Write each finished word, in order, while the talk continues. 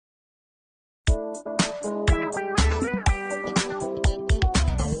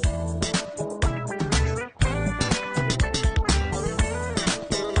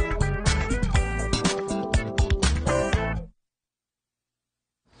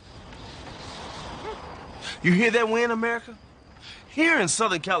You hear that wind, America? Here in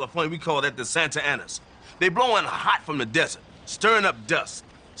Southern California, we call that the Santa Anas. They blowing hot from the desert, stirring up dust,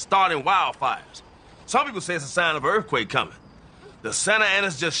 starting wildfires. Some people say it's a sign of an earthquake coming. The Santa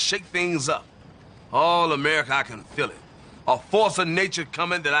Anas just shake things up. All America, I can feel it. A force of nature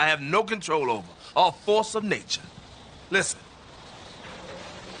coming that I have no control over. A force of nature. Listen.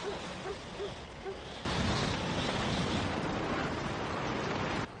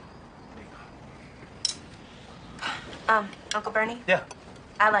 Uncle Bernie? Yeah.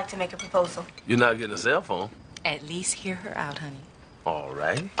 I'd like to make a proposal. You're not getting a cell phone. At least hear her out, honey. All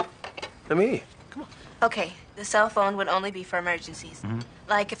right. Let me in. Come on. Okay, the cell phone would only be for emergencies. Mm-hmm.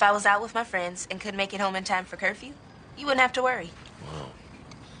 Like if I was out with my friends and couldn't make it home in time for curfew, you wouldn't have to worry. Well,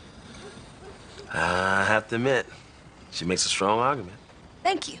 I have to admit, she makes a strong argument.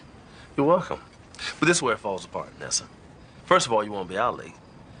 Thank you. You're welcome. But this is where it falls apart, Nessa. First of all, you won't be out late.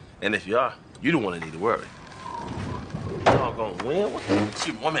 And if you are, you don't want to need to worry. Doggone wind?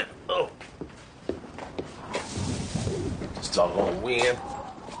 Excuse me, 1 minute. Oh. This doggone wind.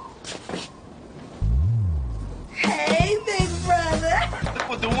 Hey, big brother. Look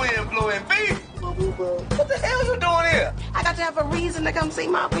what the wind blowing, baby. What the hell you doing here? I got to have a reason to come see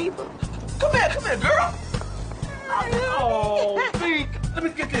my people. Come here, girl. Oh, Pink. Let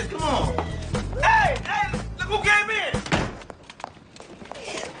me get this. Come on. Hey, look who came in.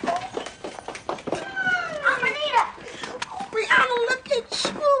 Brianna, look at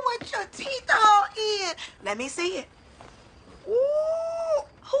you with your teeth all in. Let me see it. Ooh,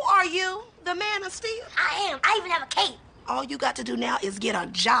 who are you? The man of steel? I am. I even have a cape. All you got to do now is get a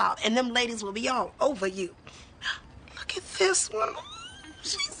job, and them ladies will be all over you. Look at this one.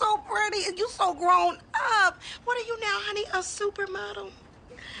 She's so pretty, and you so grown up. What are you now, honey? A supermodel?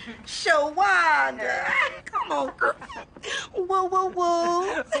 Shawanda. Come on, girl. Whoa, whoa,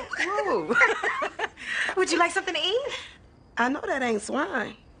 whoa. Ooh. Would you like something to eat? I know that ain't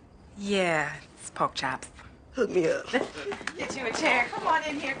swine. Yeah, it's pork chops. Hook me up. Get you a chair. Come on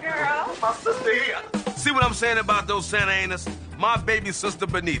in here, girl. My sister here. See what I'm saying about those Santa Anas? My baby sister,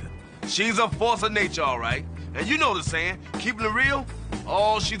 Benita. She's a force of nature, all right. And you know the saying, keeping it real,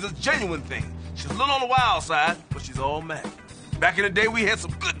 oh, she's a genuine thing. She's a little on the wild side, but she's all mad. Back in the day, we had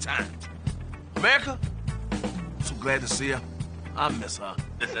some good times. America, I'm so glad to see her. I miss her.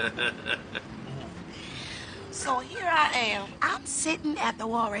 So here I am. I'm sitting at the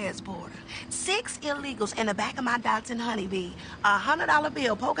Juarez border. 6 illegals in the back of my Datsun Honeybee. A $100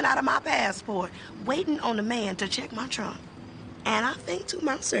 bill poking out of my passport, waiting on the man to check my trunk. And I think to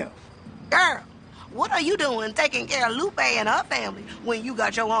myself, girl, what are you doing taking care of Lupe and her family when you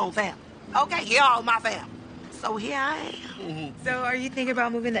got your own family? Okay, you're all my family. So here I am. So are you thinking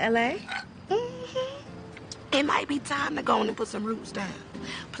about moving to L.A.? It might be time to go on and put some roots down.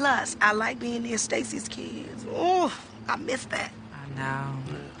 Plus, I like being near Stacy's kids. Oh, I miss that. I know.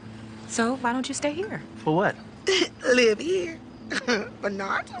 So why don't you stay here? For what? Live here.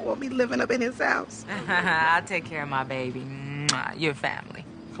 Bernard won't be living up in his house. I'll take care of my baby. Mwah, your family.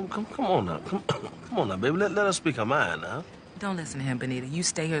 Come on now. Come on now, baby. Let us speak our mind now. Don't listen to him, Benita. You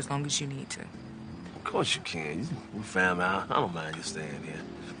stay here as long as you need to. Of course you can. We family. I don't mind you staying here.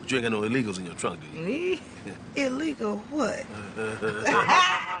 But you ain't got no illegals in your trunk, do you? Me? Illegal what?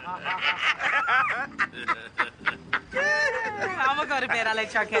 I'm gonna go to bed. I'll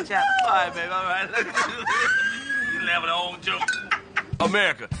let y'all catch up. All right, baby. All right. You laughing at old joke.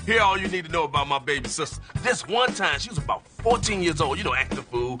 America, here all you need to know about my baby sister. This one time, she was about 14 years old. You know, acting a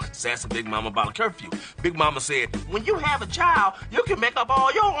fool, sassing Big Mama about a curfew. Big Mama said, when you have a child, you can make up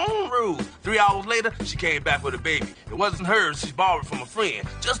all your own rules. 3 hours later, she came back with a baby. It wasn't hers. She borrowed it from a friend,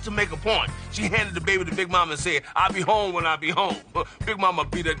 just to make a point. She handed the baby to Big Mama and said, I'll be home when I be home. Big Mama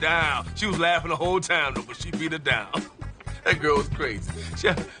beat her down. She was laughing the whole time, though, but she beat her down. That girl was crazy.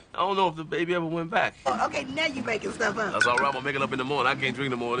 I don't know if the baby ever went back. Oh, okay, now you making stuff up. That's all right. I'm going to make it up in the morning. I can't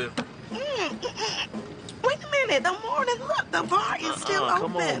drink no more of this. Wait a minute. The morning, look, the bar is still open.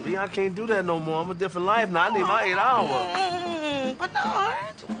 Come on, B. I can't do that no more. I'm a different life now. I need my 8 hours.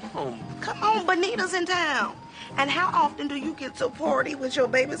 Bernard. Come on, Benita's in town. And how often do you get to party with your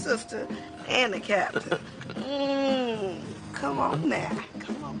baby sister and the captain? Come on now.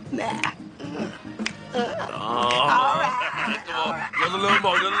 Come on now. All right. Come on. Just a little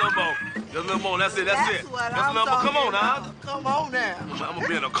more. Just a little more. That's it. That's it. What Just a little more. Come on now. Come on now. I'm going to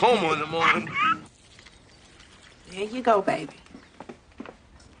be in a coma in the morning. There you go, baby.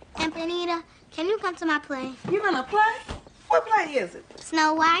 Aunt Benita, can you come to my play? You gonna play? What play is it?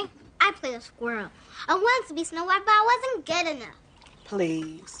 Snow White? I play a squirrel. I wanted to be Snow White, but I wasn't good enough.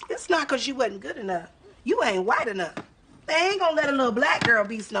 Please. It's not because you wasn't good enough. You ain't white enough. They ain't gonna let a little black girl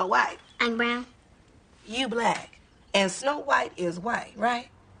be Snow White. I'm brown. You black. And Snow White is white, right?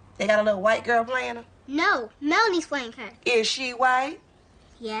 They got a little white girl playing her? No, Melanie's playing her. Is she white?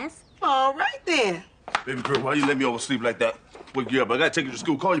 Yes. All right, then. Baby girl, why you let me oversleep like that? Wake you up. I gotta take you to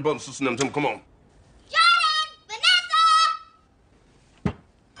school. Call your brother and sister and them. Come on. Jordan!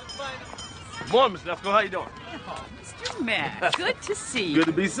 Vanessa! Morning, Miss Lefko. How you doing? Oh, Mr. Mac, good to see you. Good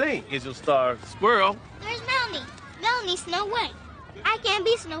to be seen. Here's your star squirrel. Where's Melanie? Melanie's Snow White. I can't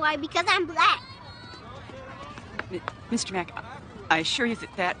be Snow White because I'm black. Mr. Mac, I assure you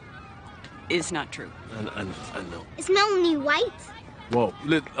that is not true. I know. Is Melanie white? Whoa.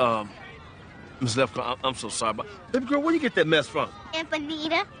 Miss Lefko, I'm so sorry, but baby girl, where you get that mess from? And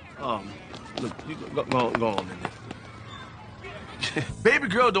Bonita? Look, you go on in there. Baby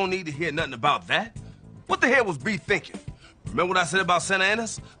girl don't need to hear nothing about that. What the hell was B thinking? Remember what I said about Santa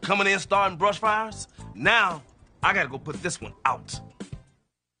Ana's coming in starting brush fires? Now, I gotta go put this one out.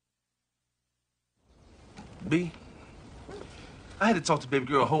 B, I had to talk to baby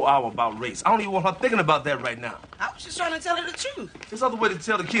girl a whole hour about race. I don't even want her thinking about that right now. I was just trying to tell her the truth. There's other way to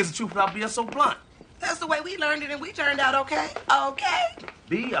tell the kids the truth without being so blunt. That's the way we learned it, and we turned out okay. Okay?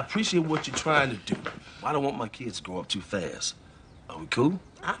 B, I appreciate what you're trying to do. I don't want my kids to grow up too fast. Are we cool?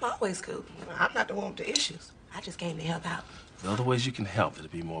 I'm always cool. I'm not the one with the issues. I just came to help out. There are other ways you can help that'll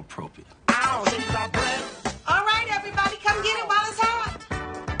be more appropriate. All right, everybody, come get it while it's hot.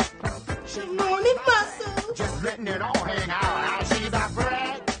 Good morning, muscle. Just letting it all hang out. She's a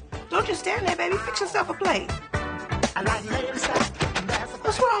bread. Don't just stand there, baby. Fix yourself a plate. I like ladies.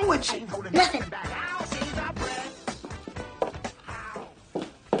 What's wrong with you? Nothing.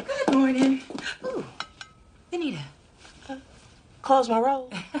 Good morning. Ooh, Benita. Close my roll.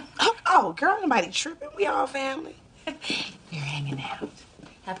 Oh, girl, nobody tripping. We all family. You're hanging out.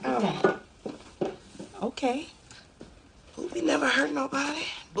 Have a good day. Okay. Booby never hurt nobody.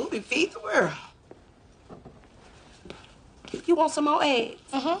 Booby feed the world. You want some more eggs?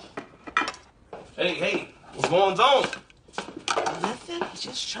 Hey, what's going on? Nothing.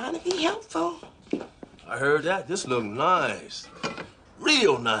 Just trying to be helpful. I heard that. This look nice.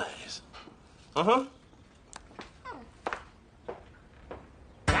 Real nice. Uh-huh.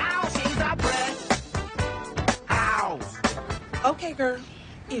 Okay, girl.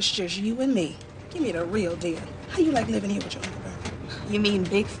 It's just you and me. Give me the real deal. How you like living here with your Uncle Bernie? You mean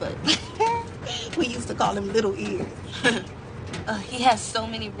Bigfoot? We used to call him Little Ears. He has so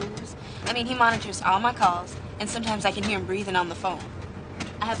many rules. I mean, he monitors all my calls, and sometimes I can hear him breathing on the phone.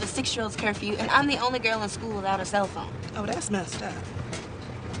 I have a 6-year-old's curfew, and I'm the only girl in school without a cell phone. Oh, that's messed up.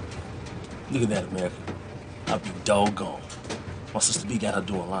 Look at that, America. I'll be doggone. My sister B got her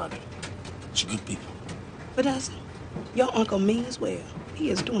doing laundry. She good people. But doesn't your uncle means well. He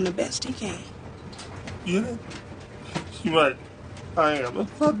is doing the best he can. Yeah, you're right. I am.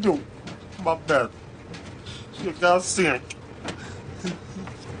 I do my best. You got sick.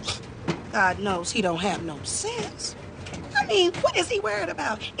 God knows he don't have no sense. I mean, what is he worried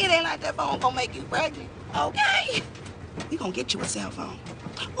about? It ain't like that phone gonna make you pregnant, okay? We gonna get you a cell phone.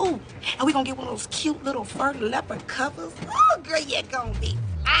 Ooh, and we gonna get one of those cute little fur leopard covers. Oh, girl, you're gonna be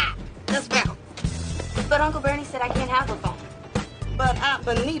let's go. But Uncle Bernie said I can't have a phone. But Aunt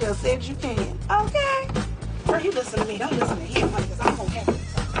Bonita said you can, okay? Girl, you listen to me. Don't listen to him, honey, because I'm gonna have it.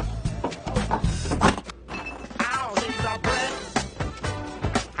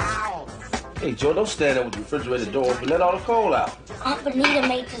 Hey, Joe, don't stand there with the refrigerator door open. Let all the coal out. Aunt Bonita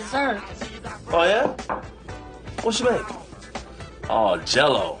made dessert. Oh, yeah? What she make? Oh,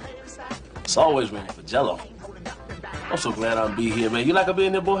 Jell-O. It's always ready for Jell-O. I'm so glad I'll be here, man. You like her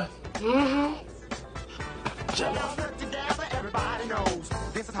being there, boy? Mm-hmm. Jell-O. Everybody knows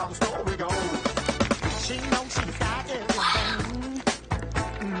this is how the story goes. She knows she's got everything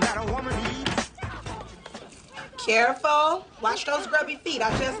that a woman needs. Careful. Watch those grubby feet. I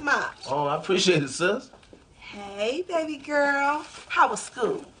just mopped. Oh, I appreciate it, sis. Hey, baby girl. How was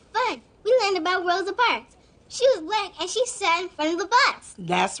school? Fun. We learned about Rosa Parks. She was black and she sat in front of the bus.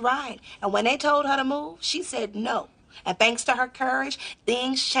 That's right. And when they told her to move, she said no. And thanks to her courage,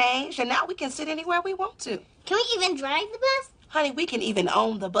 things changed, and now we can sit anywhere we want to. Can we even drive the bus? Honey, we can even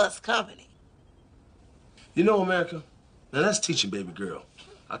own the bus company. You know, America, now that's teaching, baby girl.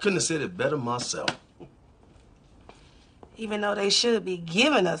 I couldn't have said it better myself. Even though they should be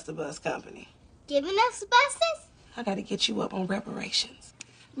giving us the bus company. Giving us buses? I gotta get you up on reparations.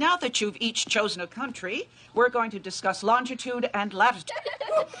 Now that you've each chosen a country, we're going to discuss longitude and latitude.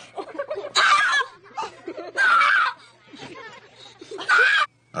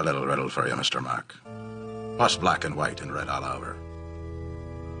 A little riddle for you, Mr. Mac. What's black and white and red all over?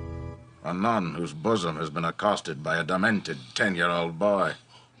 A nun whose bosom has been accosted by a demented 10-year-old boy.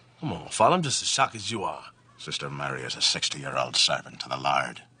 Come on, Father, I'm just as shocked as you are. Sister Mary is a 60-year-old servant to the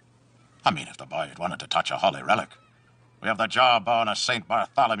Lord. I mean, if the boy had wanted to touch a holy relic, we have the jawbone of St.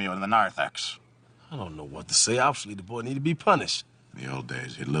 Bartholomew in the narthex. I don't know what to say. Obviously, the boy need to be punished. In the old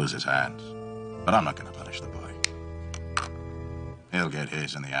days, he'd lose his hands. But I'm not going to punish the boy. He'll get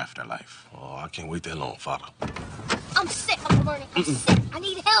his in the afterlife. Oh, I can't wait that long, Father. I'm sick, Uncle Bernie. I'm sick. I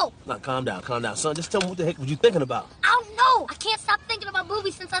need help. Now, calm down, son. Just tell me what the heck were you thinking about? I don't know. I can't stop thinking about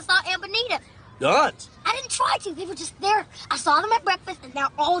boobies since I saw Aunt Bonita. Nuts. I didn't try to. They were just there. I saw them at breakfast, and now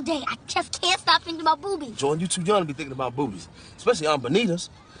all day I just can't stop thinking about boobies. Jordan, you too young to be thinking about boobies, especially Aunt Bonita's.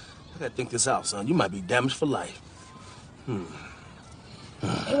 I gotta think this out, son. You might be damaged for life.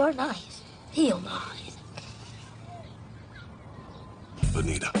 They were nice. Real nice.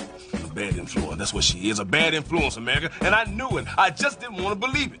 Bonita, a bad influence. That's what she is, a bad influence, America. And I knew it. I just didn't want to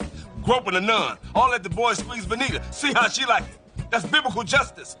believe it. Groping a nun. All let the boys squeeze Bonita. See how she like it. That's biblical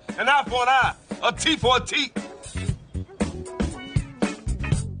justice. An eye for an eye. A teeth for a teeth.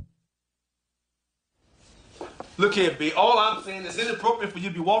 Look here, B. All I'm saying is inappropriate for you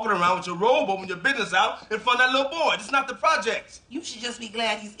to be walking around with your robe over your business out in front of that little boy. It's not the projects. You should just be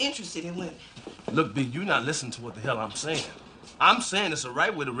glad he's interested in women. Look, B, you're not listening to what the hell I'm saying. I'm saying it's the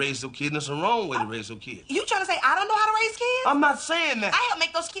right way to raise your kid and it's the wrong way to raise your kid. You trying to say I don't know how to raise kids? I'm not saying that. I helped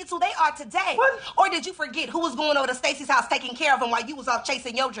make those kids who they are today. What? Or did you forget who was going over to Stacy's house taking care of them while you was off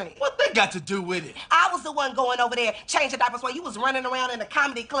chasing your dream? What they got to do with it? I was the one going over there changing diapers while you was running around in a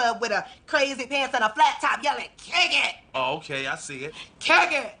comedy club with a crazy pants and a flat top yelling, "Kick it! Oh, okay, I see it.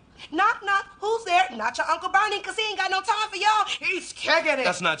 Kick it!" Knock, knock. Who's there? Not your Uncle Bernie, because he ain't got no time for y'all. He's kicking it.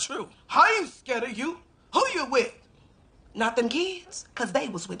 That's not true. I ain't scared of you. Who you with? Not them kids, because they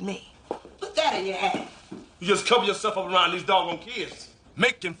was with me. Put that in your hat. You just cover yourself up around these doggone kids.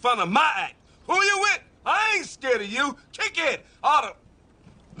 Making fun of my act. Who you with? I ain't scared of you. Kick it. Autumn.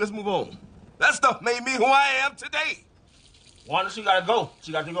 Let's move on. That stuff made me who I am today. Wanda, she gotta go.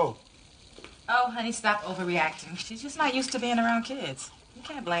 She got to go. Oh, honey, stop overreacting. She's just not used to being around kids. You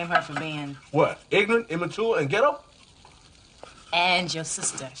can't blame her for being... What? Ignorant, immature, and ghetto? And your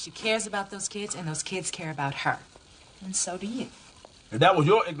sister. She cares about those kids, and those kids care about her. And so do you. If that was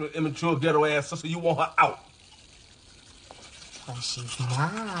your ignorant, immature, ghetto-ass sister, you want her out. Well, she's not.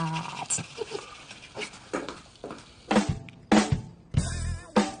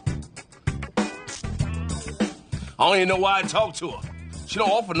 I don't even know why I talk to her. She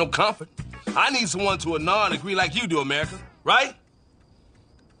don't offer no comfort. I need someone to nod and agree like you do, America. Right?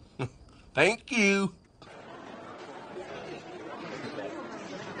 Thank you.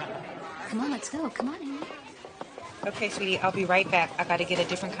 Come on, let's go. Come on, Amy. Okay, sweetie, I'll be right back. I gotta get a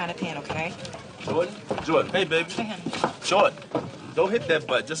different kind of pen, okay? Jordan, hey, baby. Hey, honey. Jordan, don't hit that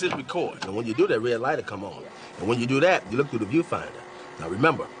button. Just hit record. And when you do, that red light will come on. And when you do that, you look through the viewfinder. Now,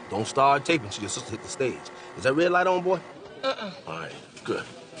 remember, don't start taping till your sister hit the stage. Is that red light on, boy? All right, good.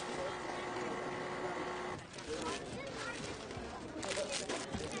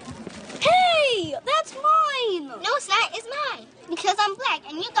 Hey, that's mine. No, it's not. It's mine. Because I'm black,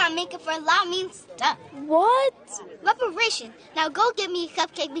 and you gotta make it for a lot of mean stuff. What? Reparation. Now go get me a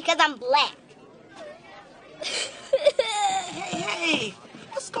cupcake because I'm black. Hey,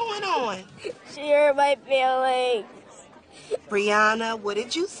 what's going on? She hurt my feelings. Brianna, what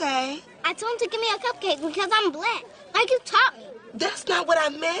did you say? I told him to give me a cupcake because I'm black, like you taught me. That's not what I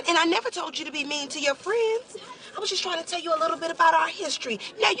meant, and I never told you to be mean to your friends. I was just trying to tell you a little bit about our history.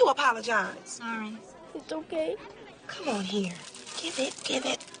 Now you apologize. Sorry. It's okay. Come on here. Give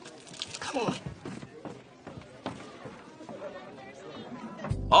it. Come on.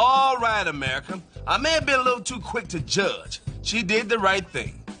 All right, America. I may have been a little too quick to judge. She did the right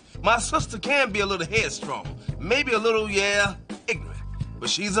thing. My sister can be a little headstrong. Maybe a little, ignorant. But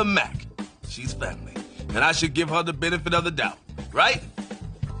she's a Mac. She's family. And I should give her the benefit of the doubt. Right?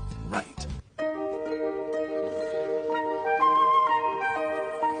 Right.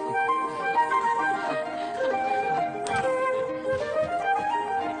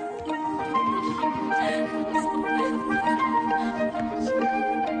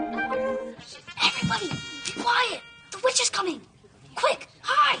 Everybody, be quiet. The witch is coming. Quick,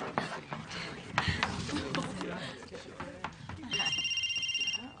 hide.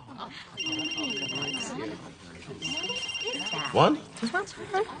 One?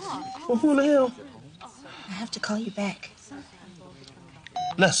 Well, who in the hell? I have to call you back.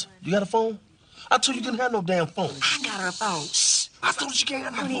 Nessa, you got a phone? I told you didn't have no damn phone. I got her phone. Shh. I told you she can't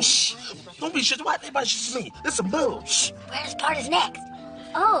have no phone. Shh. Don't be shit. Why everybody shit to me? This is bull. Shh. Where's part is next?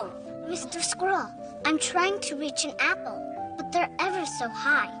 Oh, Mr. Squirrel. I'm trying to reach an apple, but they're ever so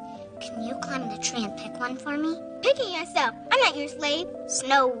high. Can you climb the tree and pick one for me? Picking yourself. I'm not your slave,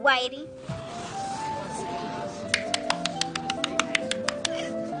 Snow Whitey.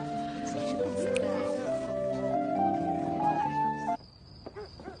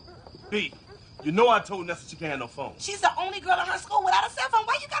 B, you know I told Nessa she can't have no phone. She's the only girl in her school without a cell phone.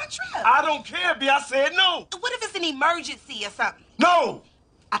 Why you got a trip? I don't care, B. I said no. What if it's an emergency or something? No.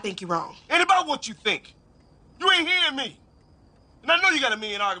 I think you're wrong. Ain't about what you think. You ain't hearing me. And I know you got a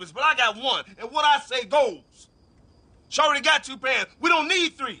million arguments, but I got one. And what I say goes. She already got 2 parents. We don't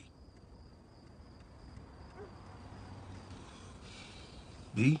need 3.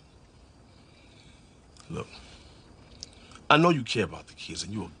 B, look. I know you care about the kids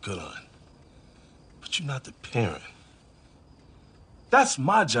and you're a good aunt. But you're not the parent. That's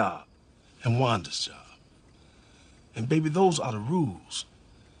my job and Wanda's job. And baby, those are the rules.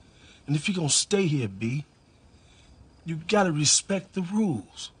 And if you're gonna stay here, B, you gotta respect the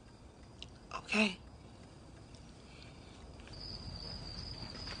rules. Okay.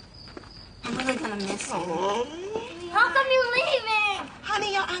 I'm really gonna miss you. How come you leaving?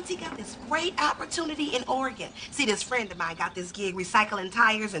 Honey, your auntie got this great opportunity in Oregon. See, this friend of mine got this gig recycling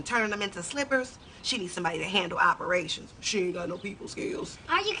tires and turning them into slippers. She needs somebody to handle operations. She ain't got no people skills.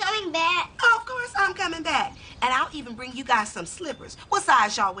 Are you coming back? Of course I'm coming back. And I'll even bring you guys some slippers. What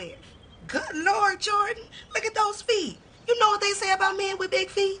size y'all wear? Good Lord, Jordan. Look at those feet. You know what they say about men with big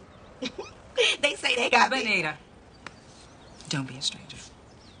feet? They say they got big. Benita, don't be a stranger.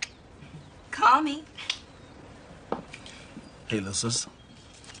 Call me. Hey, little sister.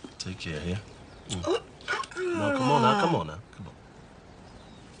 Take care here. No, come on now. Come on.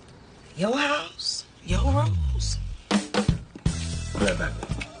 Your house, your rules. Right back.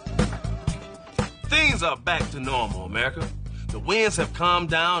 Things are back to normal, America. The winds have calmed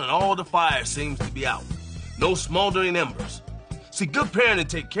down and all the fire seems to be out. No smoldering embers. See, good parenting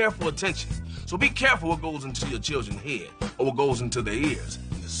take careful attention. So be careful what goes into your children's head or what goes into their ears,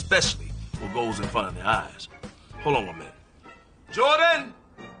 and especially what goes in front of their eyes. Hold on 1 minute. Jordan,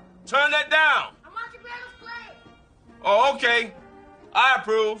 turn that down. I want your brother's play. Oh, okay. I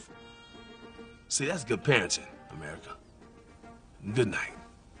approve. See, that's good parenting, America. Good night.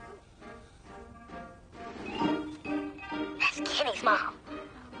 That's Kenny's mom.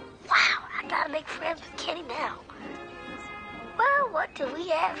 Wow, I gotta make friends with Kenny now. Well, what do we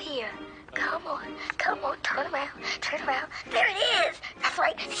have here? Come on, turn around. There it is. That's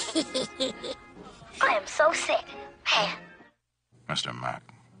right. I am so sick. Man. Mr. Mack,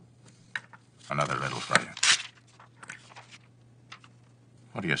 another riddle for you.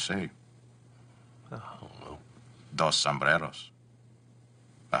 What do you say? I don't know. Dos sombreros.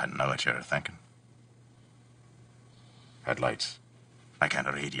 I know what you're thinking. Headlights. I can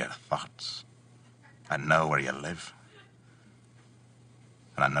read your thoughts. I know where you live.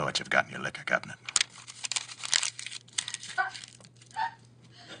 And I know what you've got in your liquor cabinet.